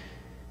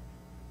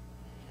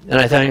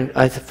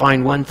I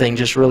find one thing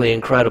just really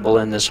incredible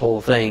in this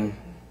whole thing.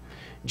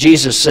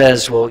 Jesus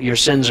says, well, your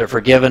sins are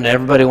forgiven.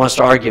 Everybody wants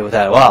to argue with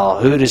that. Well,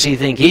 who does he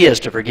think he is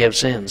to forgive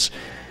sins?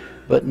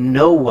 But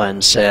no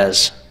one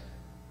says,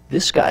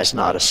 this guy's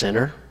not a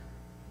sinner.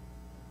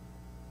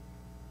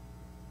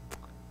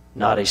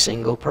 Not a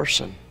single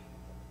person.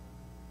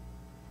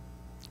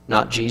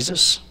 Not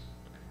Jesus,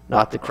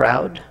 not the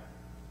crowd,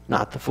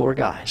 not the four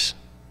guys.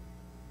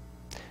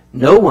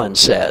 No one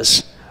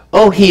says,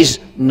 oh, he's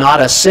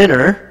not a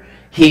sinner,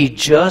 he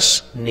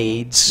just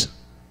needs.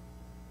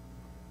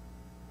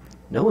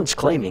 No one's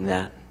claiming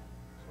that.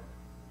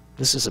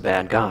 This is a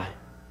bad guy.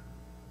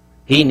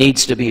 He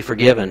needs to be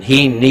forgiven.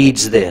 He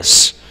needs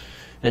this.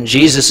 And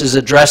Jesus is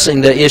addressing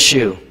the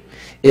issue.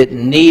 It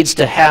needs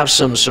to have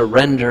some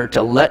surrender,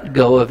 to let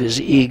go of his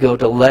ego,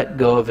 to let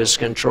go of his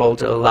control,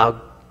 to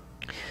allow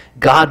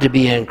God to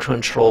be in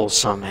control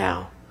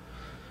somehow.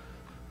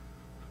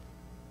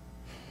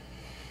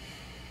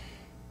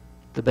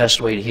 The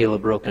best way to heal a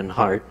broken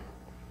heart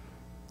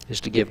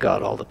is to give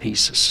God all the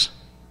pieces.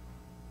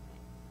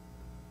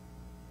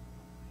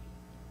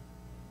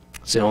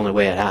 It's the only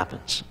way it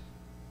happens.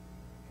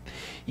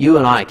 You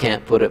and I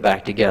can't put it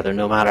back together,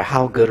 no matter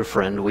how good a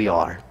friend we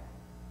are.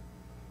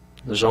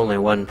 There's only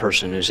one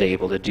person who's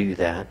able to do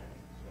that,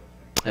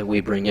 and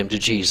we bring him to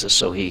Jesus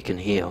so he can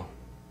heal.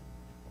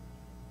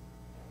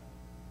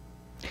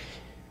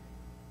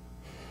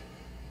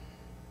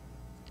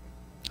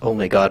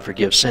 Only God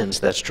forgives sins,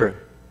 that's true.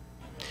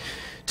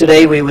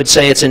 Today we would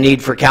say it's a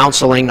need for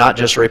counseling, not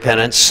just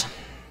repentance.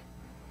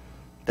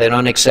 They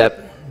don't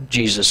accept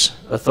Jesus'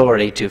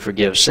 authority to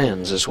forgive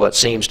sins, is what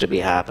seems to be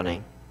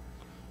happening.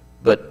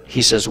 But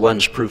he says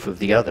one's proof of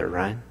the other,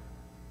 right?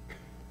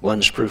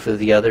 One's proof of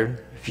the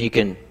other. If you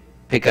can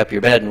pick up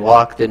your bed and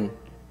walk, then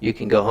you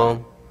can go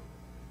home.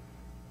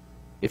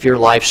 If your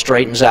life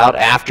straightens out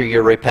after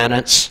your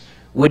repentance,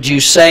 would you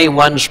say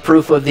one's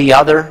proof of the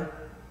other?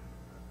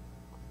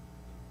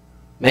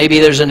 Maybe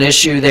there's an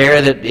issue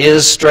there that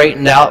is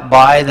straightened out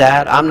by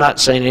that. I'm not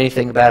saying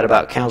anything bad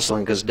about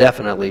counseling, because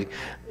definitely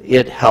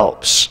it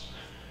helps.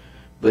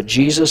 But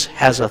Jesus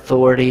has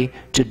authority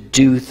to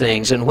do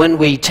things. And when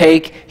we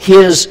take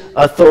his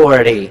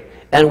authority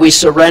and we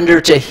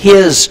surrender to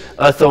his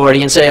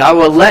authority and say, I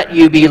will let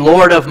you be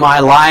Lord of my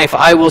life.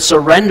 I will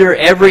surrender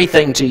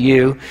everything to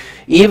you,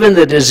 even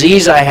the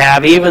disease I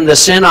have, even the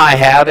sin I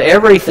have,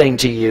 everything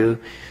to you.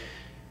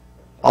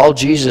 All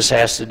Jesus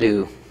has to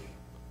do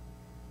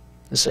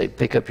is say,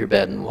 pick up your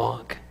bed and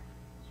walk.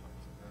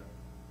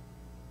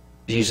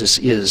 Jesus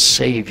is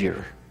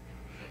Savior.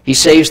 He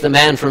saves the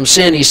man from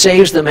sin. He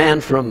saves the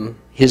man from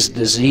his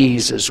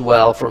disease as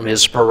well, from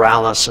his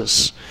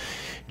paralysis.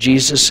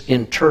 Jesus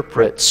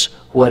interprets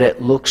what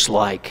it looks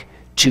like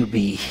to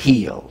be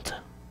healed.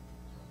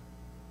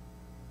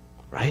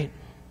 Right?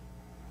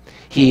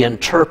 He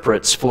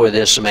interprets for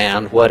this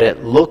man what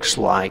it looks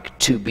like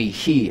to be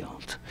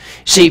healed.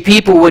 See,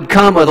 people would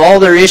come with all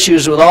their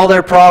issues, with all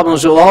their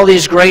problems, with all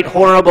these great,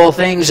 horrible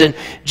things, and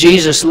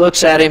Jesus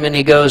looks at him and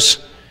he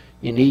goes,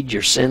 you need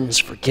your sins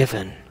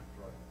forgiven.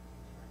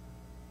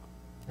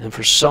 And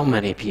for so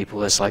many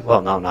people, it's like,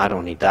 well, no, I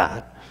don't need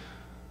that.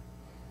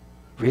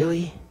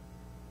 Really?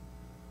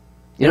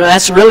 You know,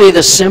 that's really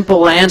the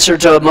simple answer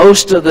to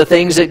most of the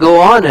things that go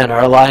on in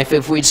our life.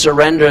 If we'd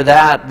surrender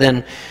that,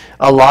 then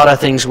a lot of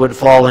things would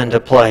fall into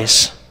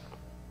place.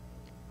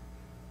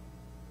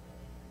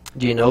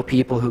 Do you know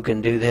people who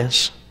can do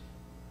this?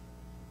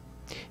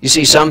 You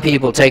see, some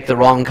people take the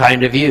wrong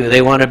kind of view.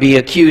 They want to be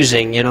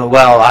accusing,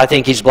 well, I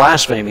think he's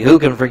blaspheming. Who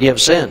can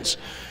forgive sins?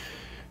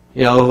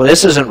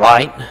 This isn't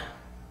right.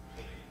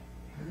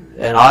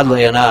 And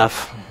oddly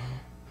enough,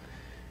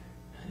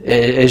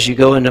 as you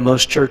go into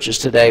most churches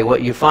today,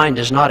 what you find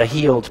is not a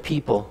healed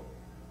people.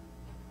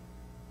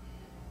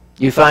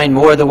 You find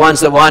more the ones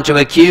that want to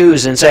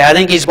accuse and say, I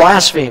think he's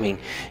blaspheming.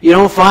 You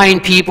don't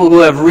find people who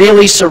have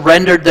really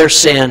surrendered their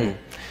sin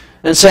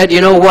and said, you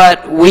know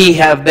what, we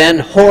have been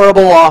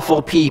horrible,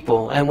 awful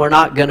people, and we're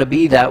not going to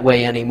be that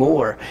way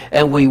anymore.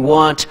 And we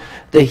want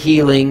the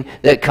healing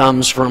that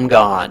comes from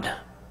God.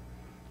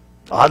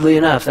 Oddly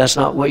enough, that's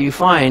not what you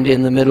find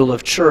in the middle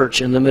of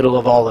church, in the middle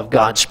of all of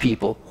God's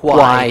people.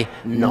 Why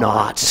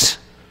not?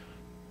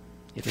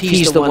 If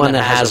he's the one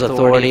that has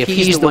authority, if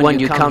he's the one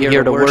you come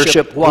here to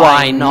worship,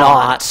 why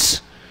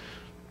not?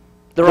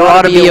 There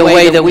ought to be a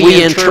way that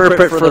we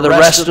interpret for the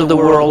rest of the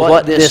world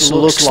what this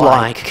looks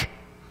like.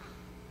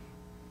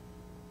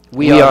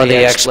 We are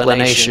the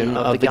explanation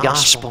of the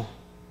gospel,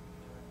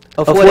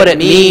 of what it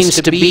means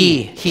to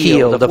be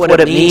healed, of what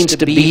it means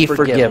to be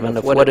forgiven,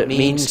 of what it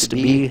means to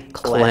be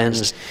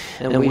cleansed.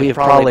 And we have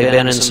probably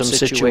been in some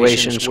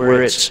situations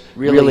where it's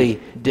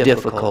really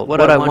difficult. What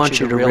I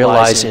want you to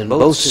realize in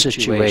both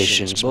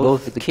situations,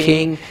 both the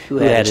king who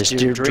had his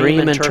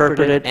dream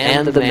interpreted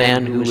and the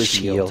man who was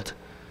healed,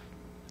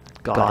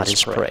 God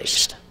is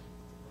praised.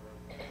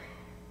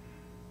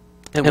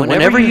 And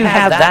whenever you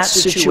have that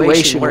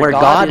situation where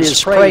God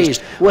is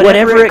praised,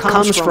 whatever it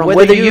comes from,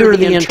 whether you're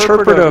the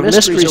interpreter of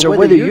mysteries or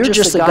whether you're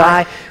just the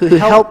guy who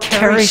helped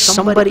carry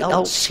somebody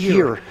else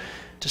here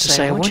to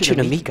say, I want you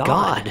to meet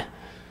God,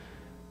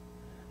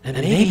 and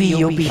maybe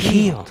you'll be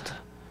healed.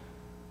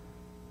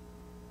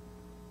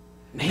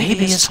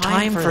 Maybe it's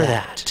time for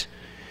that.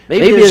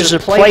 Maybe there's a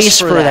place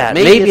for that.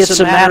 Maybe it's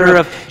a matter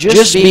of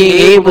just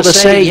being able to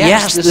say,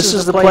 yes, this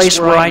is the place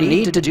where I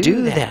need to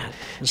do that.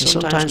 And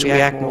sometimes we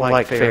act more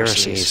like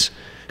Pharisees,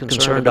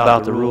 concerned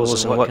about the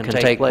rules and what can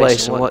take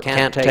place and what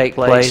can't take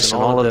place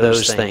and all of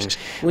those things.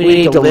 We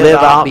need to live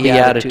out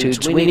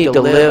Beatitudes. We need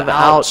to live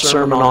out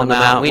Sermon on the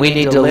Mount. We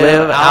need to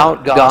live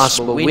out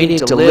gospel. We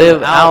need to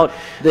live out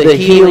the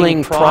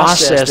healing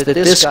process that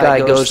this guy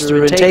goes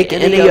through, and take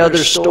any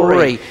other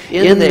story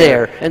in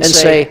there and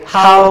say,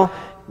 how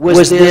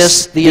was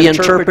this the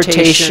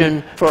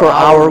interpretation for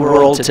our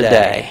world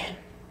today?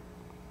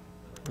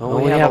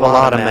 Well, we have a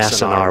lot of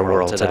mess in our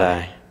world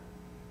today.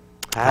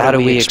 How do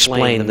we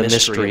explain the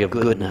mystery of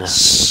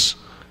goodness?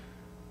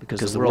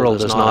 Because the world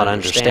does not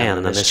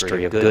understand the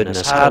mystery of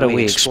goodness. How do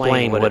we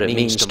explain what it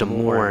means to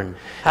mourn?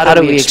 How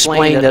do we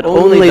explain that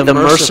only the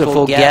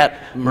merciful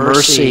get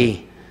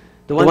mercy?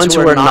 The ones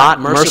who are not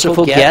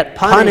merciful get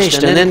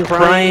punished, and then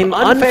claim,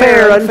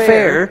 unfair,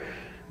 unfair.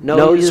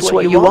 No, it's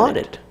what you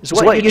wanted. It's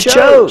what you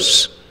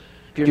chose.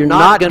 If you're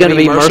not going to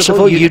be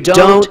merciful, you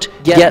don't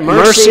get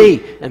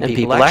mercy. And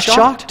people act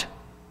shocked.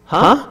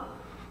 Huh?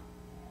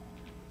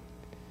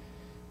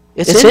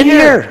 It's in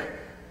here.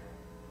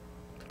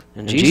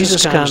 And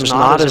Jesus comes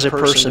not as a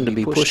person to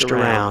be pushed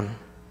around,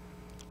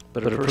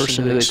 but a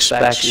person who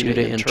expects you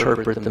to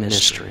interpret the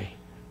mystery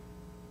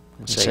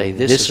and say,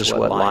 this is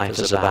what life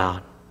is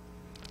about.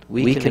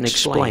 We can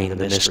explain the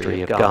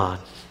mystery of God.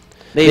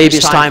 Maybe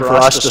it's time for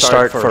us to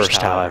start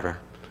first, however.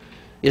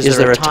 Is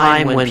there a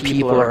time when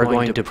people are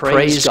going to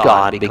praise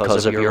God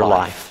because of your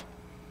life?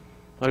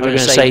 They're going to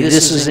say,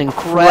 this is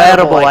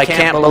incredible, I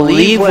can't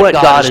believe what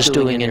God is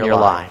doing in your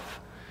life.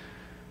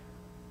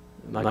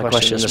 My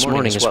question this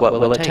morning is, what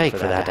will it take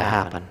for that to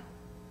happen?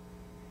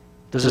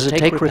 Does it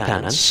take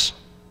repentance?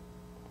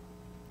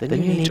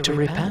 Then you need to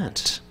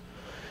repent.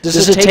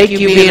 Does it take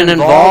you being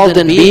involved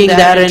in being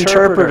that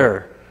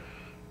interpreter?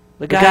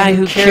 The guy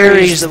who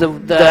carries the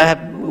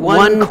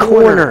one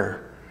corner?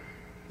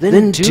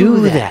 Then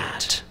do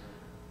that.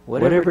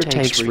 Whatever it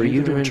takes for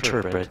you to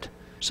interpret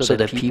so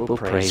that people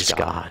praise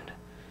God.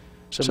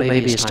 So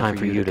maybe it's time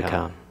for you to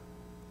come,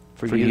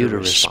 for you to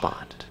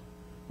respond.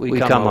 We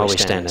come while we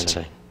stand and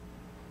sing.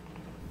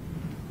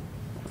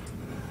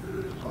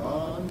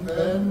 On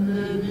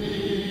bended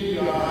knee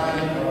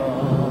I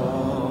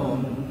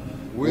come,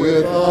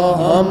 with a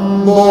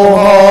humble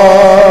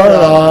heart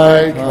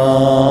I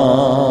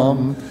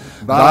come,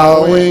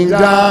 bowing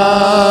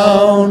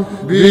down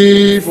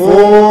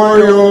before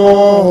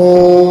your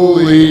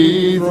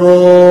holy throne,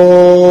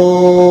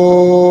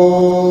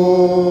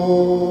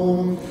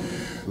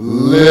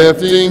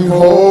 lifting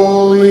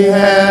holy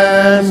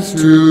hands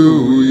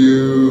to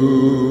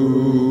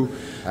you,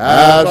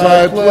 as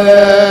I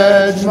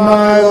pledge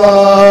my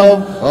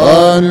love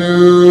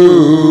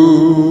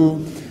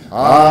anew.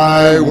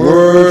 I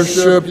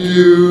worship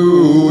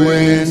you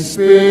in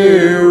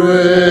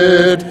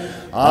spirit,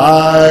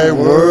 I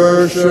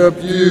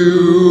worship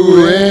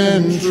you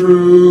in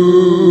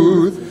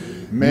truth.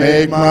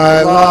 Make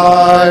my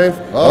life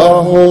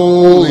a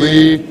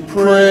holy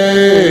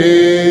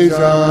praise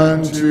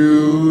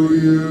unto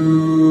you.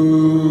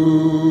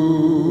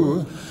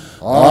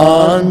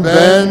 On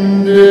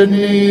bended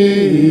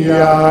knee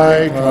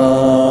I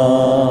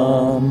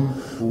come,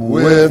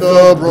 with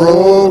a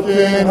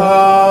broken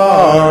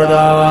heart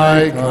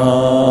I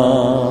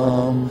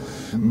come,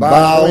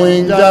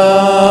 bowing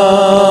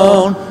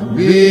down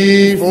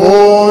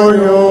before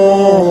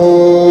your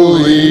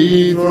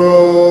holy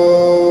throne.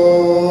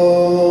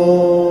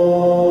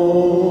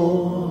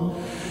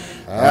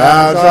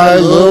 As I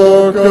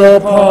look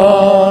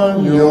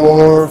upon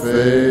your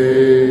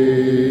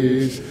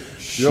face,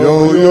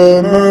 show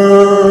your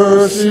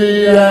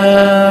mercy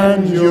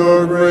and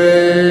your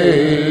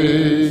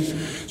grace.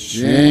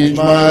 Change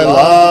my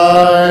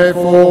life,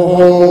 O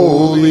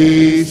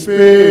Holy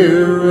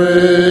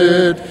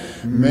Spirit.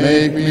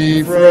 Make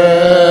me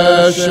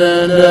fresh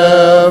and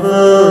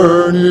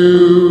ever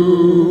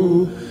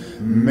new.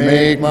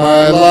 Make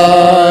my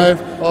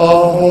life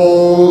a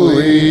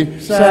holy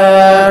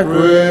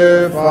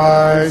sacrifice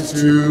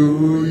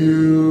to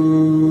you.